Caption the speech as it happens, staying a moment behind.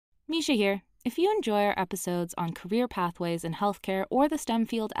Misha here. If you enjoy our episodes on career pathways in healthcare or the STEM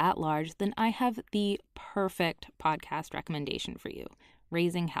field at large, then I have the perfect podcast recommendation for you,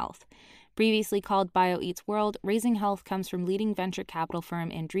 Raising Health. Previously called Bio Eats World, Raising Health comes from leading venture capital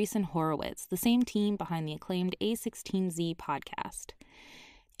firm Andreessen Horowitz, the same team behind the acclaimed A16Z podcast.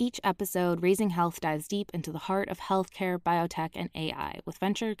 Each episode, Raising Health dives deep into the heart of healthcare, biotech, and AI with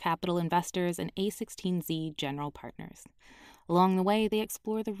venture capital investors and A16Z general partners. Along the way, they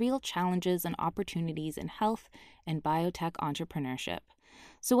explore the real challenges and opportunities in health and biotech entrepreneurship.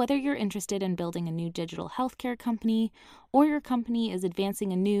 So whether you're interested in building a new digital healthcare company or your company is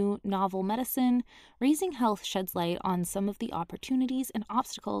advancing a new, novel medicine, Raising Health sheds light on some of the opportunities and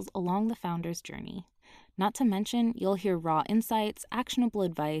obstacles along the founder's journey. Not to mention, you'll hear raw insights, actionable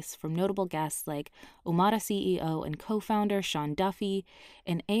advice from notable guests like Omada CEO and co-founder Sean Duffy,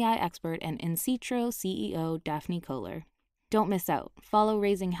 and AI expert and In Citro CEO Daphne Kohler. Don't miss out. Follow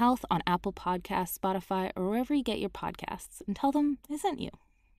Raising Health on Apple Podcasts, Spotify, or wherever you get your podcasts, and tell them I sent you.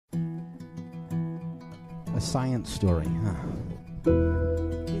 A science story, huh?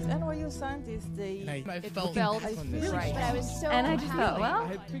 These NYU scientists, I felt right. I was so And I just thought, I well,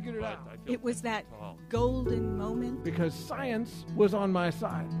 had figured it out. It was that golden moment. Because science was on my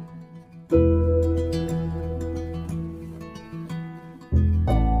side.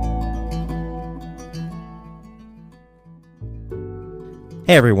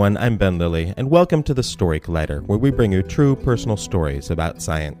 Hey everyone, I'm Ben Lilly, and welcome to the Story Collider, where we bring you true personal stories about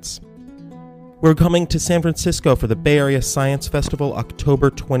science. We're coming to San Francisco for the Bay Area Science Festival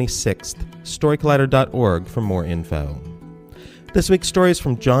October 26th. StoryCollider.org for more info. This week's story is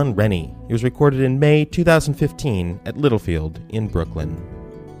from John Rennie. It was recorded in May 2015 at Littlefield in Brooklyn.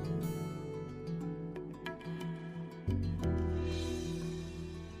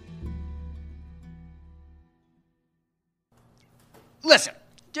 Listen,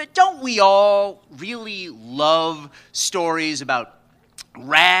 don't we all really love stories about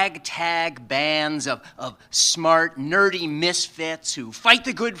ragtag bands of smart, nerdy misfits who fight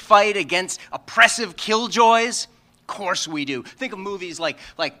the good fight against oppressive killjoys? Of course we do. Think of movies like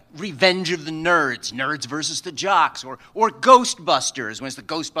Revenge of the Nerds, Nerds versus the Jocks, or Ghostbusters, when it's the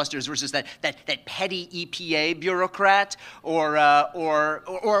Ghostbusters versus that petty EPA bureaucrat, or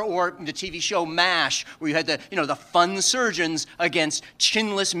the TV show MASH, where you had the fun surgeons against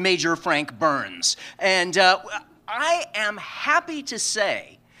chinless Major Frank Burns. And I am happy to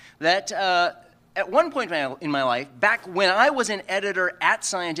say that at one point in my life, back when I was an editor at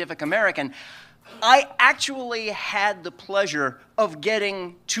Scientific American, I actually had the pleasure of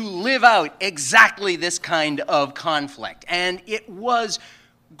getting to live out exactly this kind of conflict. And it was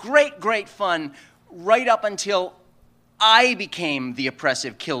great fun right up until I became the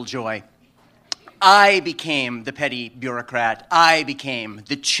oppressive killjoy. I became the petty bureaucrat. I became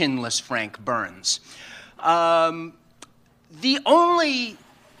the chinless Frank Burns. The only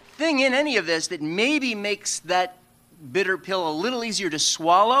thing in any of this that maybe makes that bitter pill a little easier to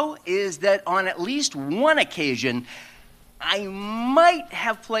swallow is that on at least one occasion, I might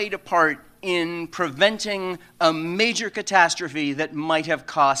have played a part in preventing a major catastrophe that might have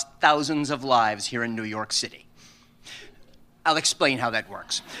cost thousands of lives here in New York City. I'll explain how that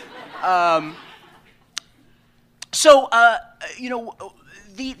works.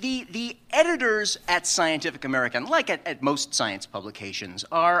 The editors at Scientific American, like at most science publications,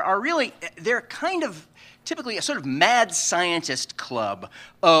 are really, they're kind of typically a sort of mad scientist club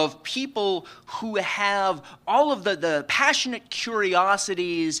of people who have all of the passionate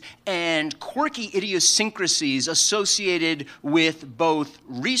curiosities and quirky idiosyncrasies associated with both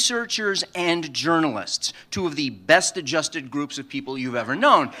researchers and journalists, two of the best adjusted groups of people you've ever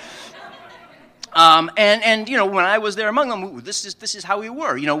known. When I was there among them, this is how we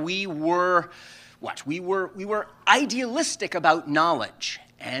were. We were idealistic about knowledge,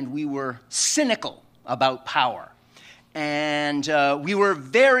 and we were cynical about power. And we were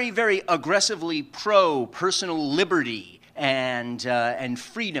very, very aggressively pro personal liberty and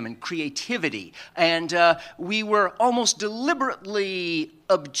freedom and creativity. And we were almost deliberately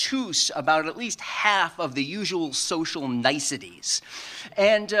obtuse about at least half of the usual social niceties.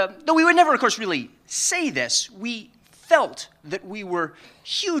 And though we would never, of course, really say this, we felt that we were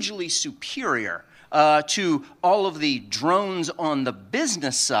hugely superior to all of the drones on the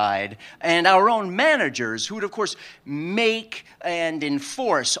business side and our own managers who would, of course, make and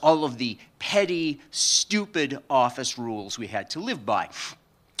enforce all of the petty, stupid office rules we had to live by.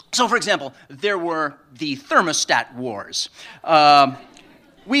 So, for example, there were the thermostat wars.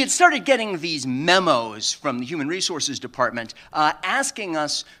 We had started getting these memos from the Human Resources Department asking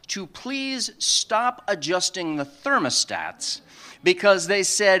us to please stop adjusting the thermostats because they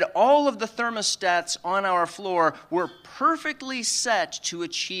said all of the thermostats on our floor were perfectly set to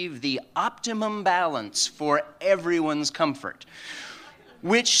achieve the optimum balance for everyone's comfort,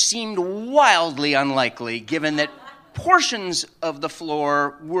 which seemed wildly unlikely given that portions of the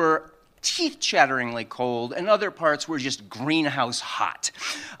floor were teeth-chatteringly cold and other parts were just greenhouse hot.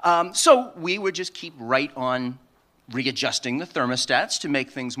 So we would just keep right on readjusting the thermostats to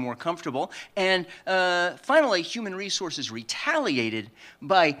make things more comfortable. And finally, human resources retaliated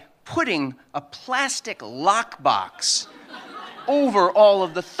by putting a plastic lockbox over all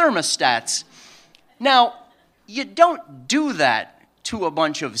of the thermostats. Now, you don't do that to a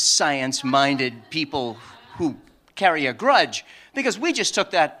bunch of science-minded people who carry a grudge, because we just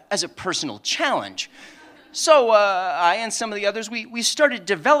took that as a personal challenge. So I and some of the others, we started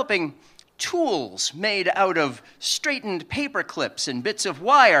developing tools made out of straightened paper clips and bits of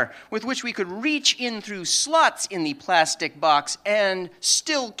wire with which we could reach in through slots in the plastic box and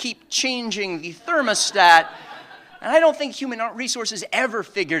still keep changing the thermostat. And I don't think human resources ever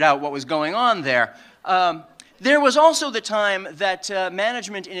figured out what was going on there. There was also the time that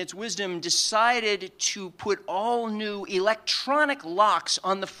management, in its wisdom, decided to put all new electronic locks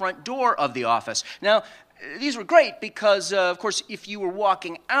on the front door of the office. Now, these were great because, of course, if you were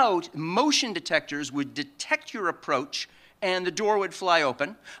walking out, motion detectors would detect your approach and the door would fly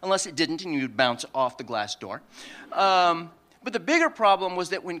open, unless it didn't and you'd bounce off the glass door. But the bigger problem was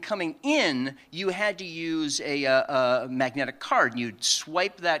that when coming in, you had to use a magnetic card. You'd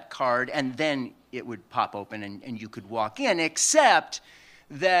swipe that card and then it would pop open and you could walk in, except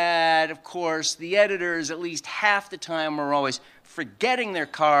that, of course, the editors, at least half the time, were always forgetting their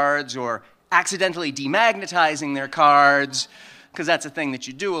cards or accidentally demagnetizing their cards, because that's a thing that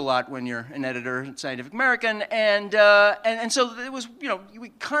you do a lot when you're an editor at Scientific American. And so it was, we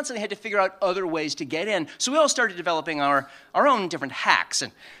constantly had to figure out other ways to get in. So we all started developing our own different hacks.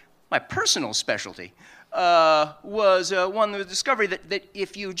 And my personal specialty was one, the discovery that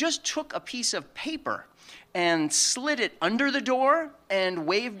if you just took a piece of paper and slid it under the door and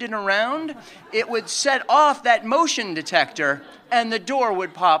waved it around, it would set off that motion detector and the door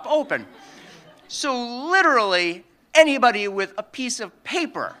would pop open. So literally, anybody with a piece of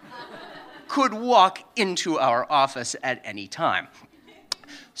paper could walk into our office at any time.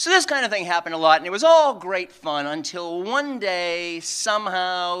 So this kind of thing happened a lot, and it was all great fun until one day,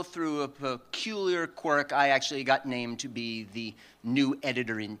 somehow, through a peculiar quirk, I actually got named to be the new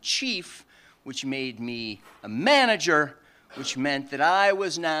editor-in-chief, which made me a manager, which meant that I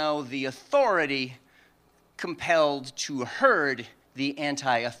was now the authority compelled to herd the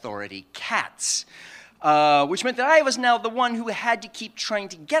anti-authority cats, which meant that I was now the one who had to keep trying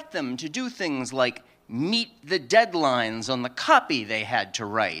to get them to do things like meet the deadlines on the copy they had to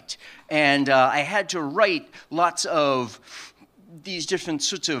write. And I had to write lots of these different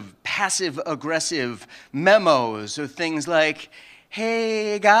sorts of passive-aggressive memos of things like,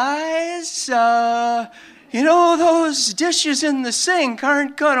 hey, guys, those dishes in the sink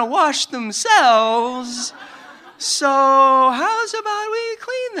aren't going to wash themselves. So how's about we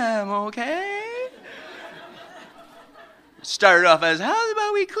clean them, okay? Started off as, how's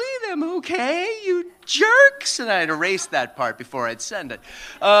about we clean them, okay, you jerks? And I'd erase that part before I'd send it.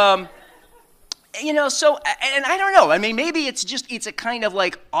 And I don't know. I mean, maybe it's a kind of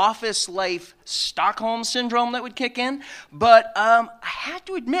like office life Stockholm syndrome that would kick in. But I had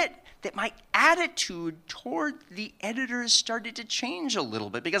to admit that my attitude toward the editors started to change a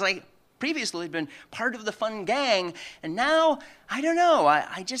little bit, because I previously had been part of the fun gang, and now, I don't know,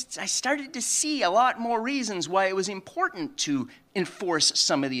 I started to see a lot more reasons why it was important to enforce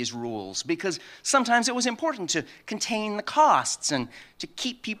some of these rules, because sometimes it was important to contain the costs and to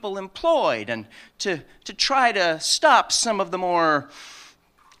keep people employed and to try to stop some of the more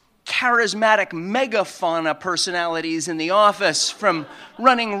charismatic megafauna personalities in the office from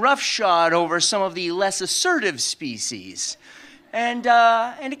running roughshod over some of the less assertive species. And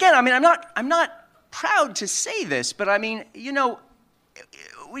again, I mean, I'm not proud to say this, but I mean,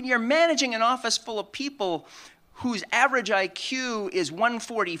 when you're managing an office full of people whose average IQ is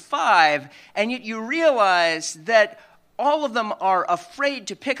 145, and yet you realize that all of them are afraid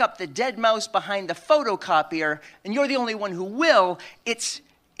to pick up the dead mouse behind the photocopier, and you're the only one who will, it's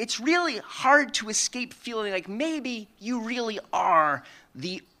really hard to escape feeling like maybe you really are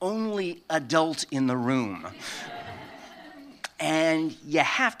the only adult in the room. And you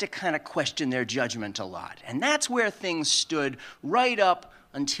have to kind of question their judgment a lot. And that's where things stood right up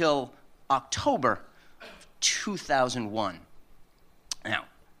until October 2001. Now,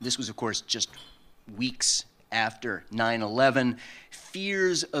 this was, of course, just weeks after 9/11.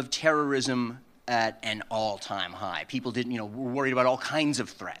 Fears of terrorism at an all-time high. People were worried about all kinds of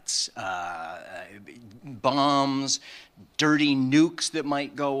threats, bombs, dirty nukes that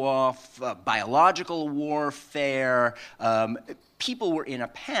might go off, biological warfare. People were in a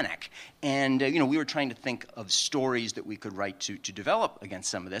panic, and we were trying to think of stories that we could write to develop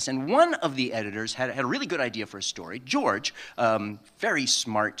against some of this. And one of the editors had a really good idea for a story. George, very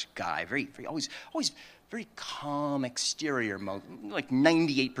smart guy, very always very calm exterior. Like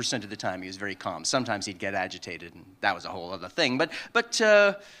 98% of the time, he was very calm. Sometimes he'd get agitated, and that was a whole other thing. But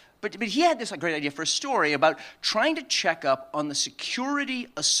he had this great idea for a story about trying to check up on the security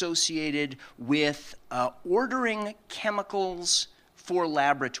associated with ordering chemicals for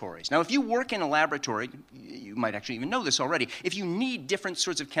laboratories. Now, if you work in a laboratory, you might actually even know this already. If you need different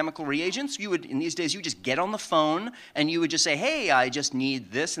sorts of chemical reagents, in these days, you just get on the phone and you would just say, hey, I just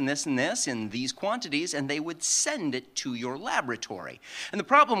need this and this and this in these quantities, and they would send it to your laboratory. And the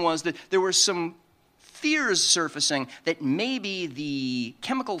problem was that there were some fears surfacing that maybe the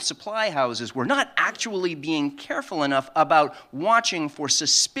chemical supply houses were not actually being careful enough about watching for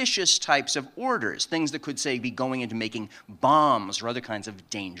suspicious types of orders, things that could, say, be going into making bombs or other kinds of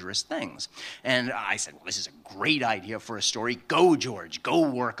dangerous things. And I said, well, this is a great idea for a story. Go, George, go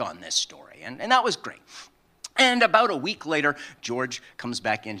work on this story. And that was great. And about a week later, George comes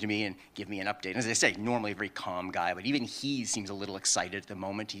back into me and gives me an update. As I say, normally a very calm guy, but even he seems a little excited at the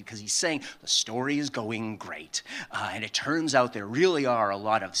moment because he's saying the story is going great. And it turns out there really are a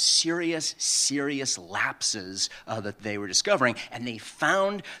lot of serious lapses that they were discovering. And they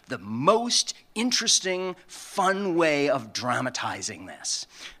found the most interesting, fun way of dramatizing this.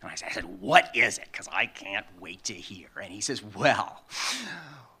 And I said, what is it? Because I can't wait to hear. And he says, well,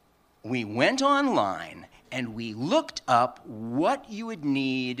 we went online and we looked up what you would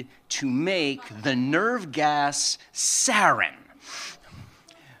need to make the nerve gas sarin,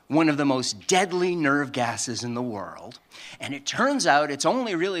 one of the most deadly nerve gases in the world. And it turns out it's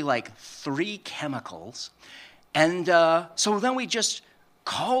only really like 3 chemicals. And so then we just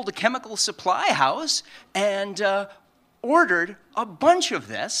called a chemical supply house and ordered a bunch of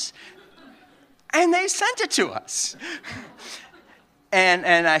this, and they sent it to us.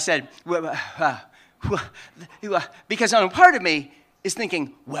 And I said, because part of me is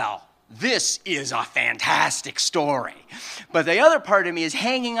thinking, well, this is a fantastic story. But the other part of me is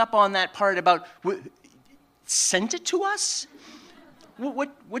hanging up on that part about, sent it to us?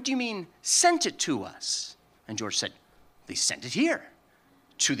 What do you mean, sent it to us? And George said, they sent it here,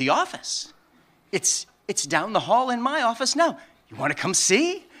 to the office. It's down the hall in my office now. You want to come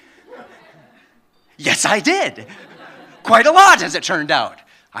see? Yes, I did. Quite a lot, as it turned out.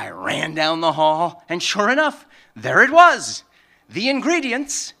 I ran down the hall, and sure enough, there it was. The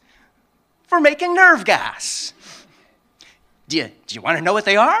ingredients for making nerve gas. Do you want to know what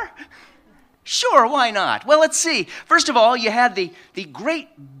they are? Sure, why not? Well, let's see. First of all, you had the great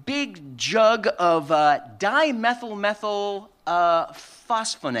big jug of dimethylmethyl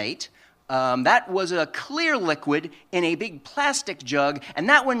phosphonate. That was a clear liquid in a big plastic jug, and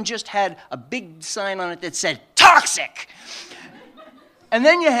that one just had a big sign on it that said, toxic! And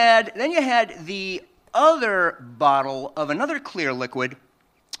then you had the other bottle of another clear liquid,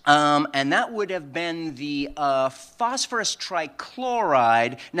 and that would have been the phosphorus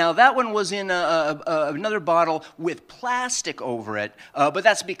trichloride. Now, that one was in another bottle with plastic over it, but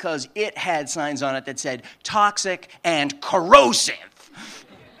that's because it had signs on it that said toxic and corrosive.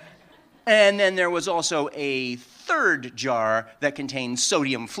 And then there was also a third jar that contained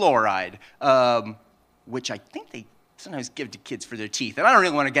sodium fluoride, which I think they sometimes give to kids for their teeth. And I don't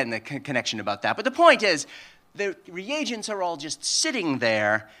really want to get in the connection about that. But the point is, the reagents are all just sitting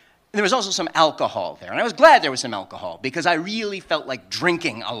there. And there was also some alcohol there. And I was glad there was some alcohol, because I really felt like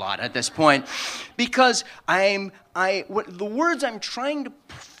drinking a lot at this point. Because the words I'm trying to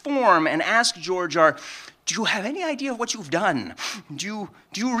form and ask George are, do you have any idea of what you've done? Do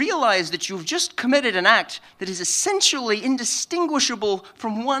you realize that you've just committed an act that is essentially indistinguishable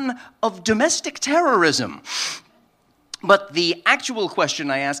from one of domestic terrorism? But the actual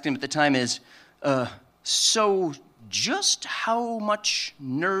question I asked him at the time is, so just how much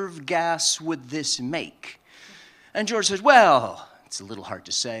nerve gas would this make? And George says, well, it's a little hard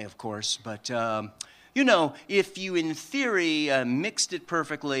to say, of course, but if you, in theory, mixed it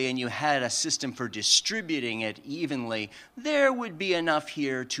perfectly and you had a system for distributing it evenly, there would be enough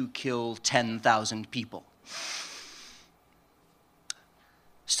here to kill 10,000 people.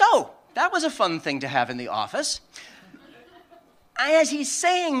 So, that was a fun thing to have in the office. As he's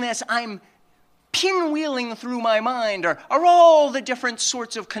saying this, I'm pinwheeling through my mind are all the different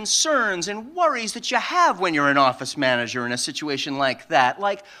sorts of concerns and worries that you have when you're an office manager in a situation like that.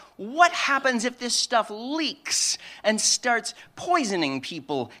 Like, what happens if this stuff leaks and starts poisoning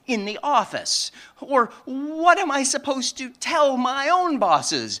people in the office? Or what am I supposed to tell my own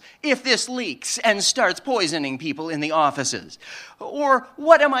bosses if this leaks and starts poisoning people in the offices? Or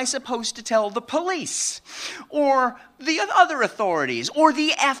what am I supposed to tell the police? Or the other authorities? Or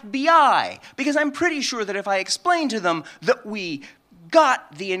the FBI? Because I'm pretty sure that if I explain to them that we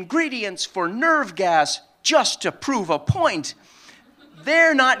got the ingredients for nerve gas just to prove a point,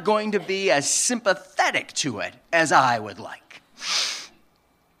 they're not going to be as sympathetic to it as I would like.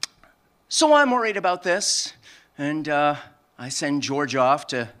 So I'm worried about this, and I send George off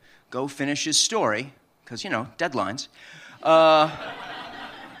to go finish his story, because, deadlines.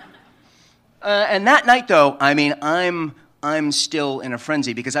 And that night, though, I'm still in a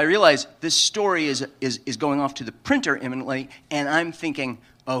frenzy, because I realize this story is going off to the printer imminently, and I'm thinking,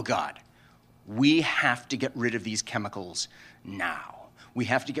 oh God, we have to get rid of these chemicals now. We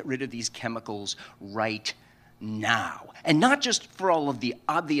have to get rid of these chemicals right now. And not just for all of the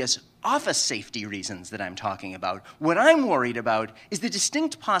obvious office safety reasons that I'm talking about. What I'm worried about is the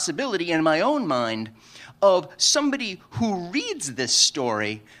distinct possibility in my own mind of somebody who reads this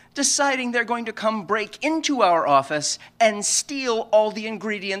story deciding they're going to come break into our office and steal all the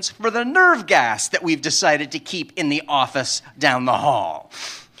ingredients for the nerve gas that we've decided to keep in the office down the hall.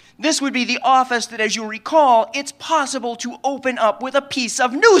 This would be the office that, as you recall, it's possible to open up with a piece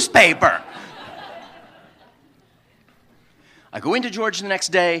of newspaper. I go into George the next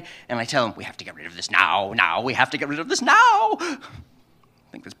day, and I tell him, we have to get rid of this now, we have to get rid of this now. I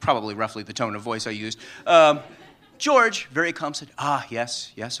think that's probably roughly the tone of voice I used. George, very calm, said,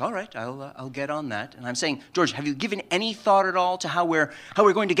 yes, all right, I'll get on that. And I'm saying, George, have you given any thought at all to how we're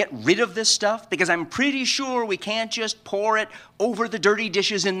going to get rid of this stuff? Because I'm pretty sure we can't just pour it over the dirty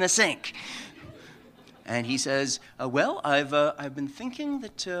dishes in the sink. And he says, well, I've been thinking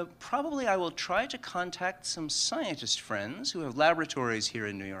that probably I will try to contact some scientist friends who have laboratories here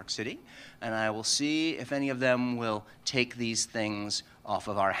in New York City, and I will see if any of them will take these things off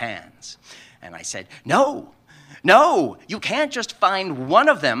of our hands. And I said, No, you can't just find one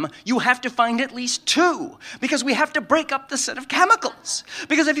of them. You have to find at least two, because we have to break up the set of chemicals.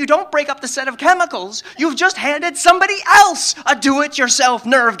 Because if you don't break up the set of chemicals, you've just handed somebody else a do-it-yourself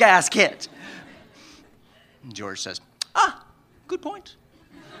nerve gas kit. And George says, good point.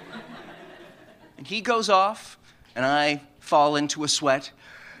 And he goes off, and I fall into a sweat.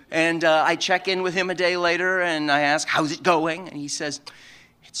 And I check in with him a day later, and I ask, how's it going? And he says,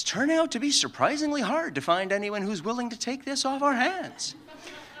 it's turned out to be surprisingly hard to find anyone who's willing to take this off our hands.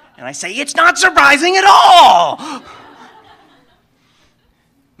 And I say, it's not surprising at all!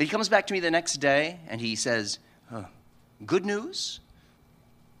 But he comes back to me the next day, and he says, good news,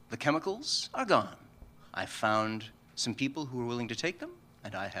 the chemicals are gone. I found some people who are willing to take them,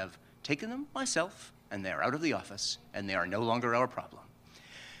 and I have taken them myself, and they are out of the office, and they are no longer our problem.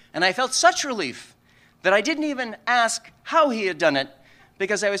 And I felt such relief that I didn't even ask how he had done it,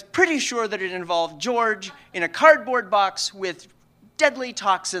 because I was pretty sure that it involved George in a cardboard box with deadly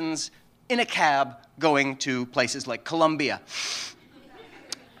toxins in a cab going to places like Colombia.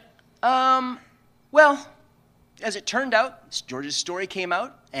 Well, as it turned out, George's story came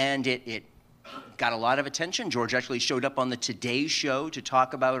out, and it got a lot of attention. George actually showed up on the Today Show to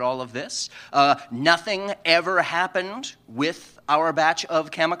talk about all of this. Nothing ever happened with our batch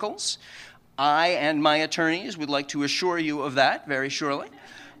of chemicals. I and my attorneys would like to assure you of that, very surely.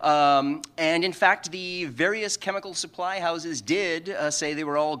 And in fact, the various chemical supply houses did say they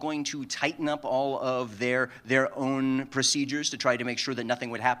were all going to tighten up all of their own procedures to try to make sure that nothing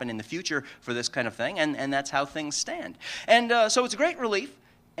would happen in the future for this kind of thing, and that's how things stand. And so it's a great relief.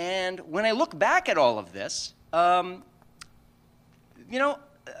 And when I look back at all of this, I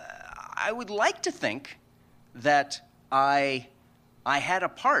would like to think that I had a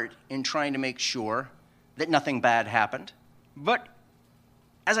part in trying to make sure that nothing bad happened. But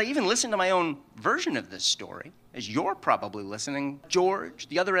as I even listened to my own version of this story, as you're probably listening, George,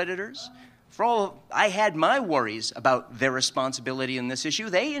 the other editors, I had my worries about their responsibility in this issue.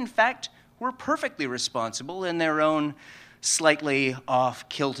 They, in fact, were perfectly responsible in their own slightly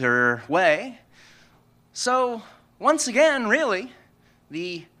off-kilter way. So, once again, really,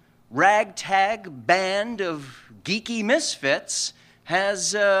 the ragtag band of geeky misfits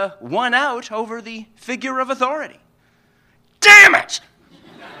has won out over the figure of authority. Damn it!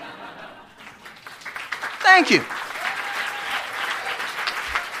 Thank you.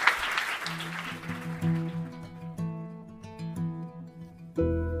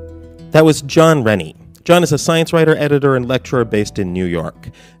 That was John Rennie, John is a science writer, editor, and lecturer based in New York.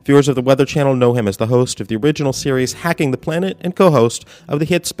 Viewers of the Weather Channel know him as the host of the original series Hacking the Planet and co-host of the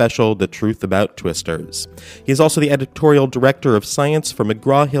hit special The Truth About Twisters. He is also the editorial director of science for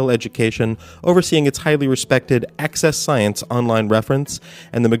McGraw-Hill Education, overseeing its highly respected AccessScience online reference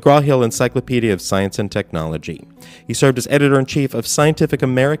and the McGraw-Hill Encyclopedia of Science and Technology. He served as editor-in-chief of Scientific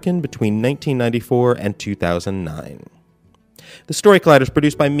American between 1994 and 2009. The Story Collider is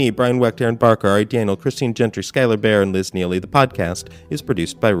produced by me, Brian Wecht, Aaron Barker, Ari Daniel, Christine Gentry, Skylar Bear, and Liz Neely. The podcast is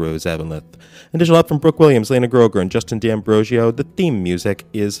produced by Rose Evanlith. Additional help from Brooke Williams, Lena Groger, and Justin D'Ambrosio. The theme music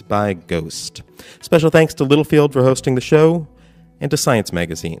is by Ghost. Special thanks to Littlefield for hosting the show, and to Science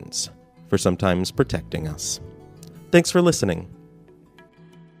Magazines for sometimes protecting us. Thanks for listening.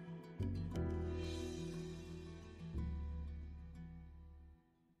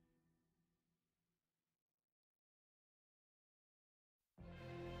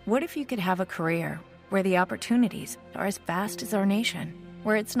 What if you could have a career where the opportunities are as vast as our nation,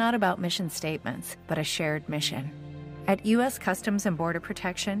 where it's not about mission statements, but a shared mission? At U.S. Customs and Border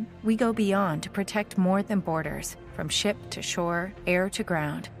Protection, we go beyond to protect more than borders. From ship to shore, air to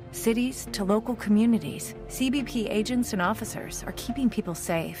ground, cities to local communities, CBP agents and officers are keeping people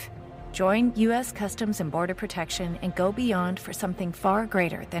safe. Join U.S. Customs and Border Protection and go beyond for something far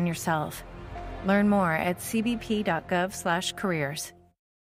greater than yourself. Learn more at cbp.gov/careers.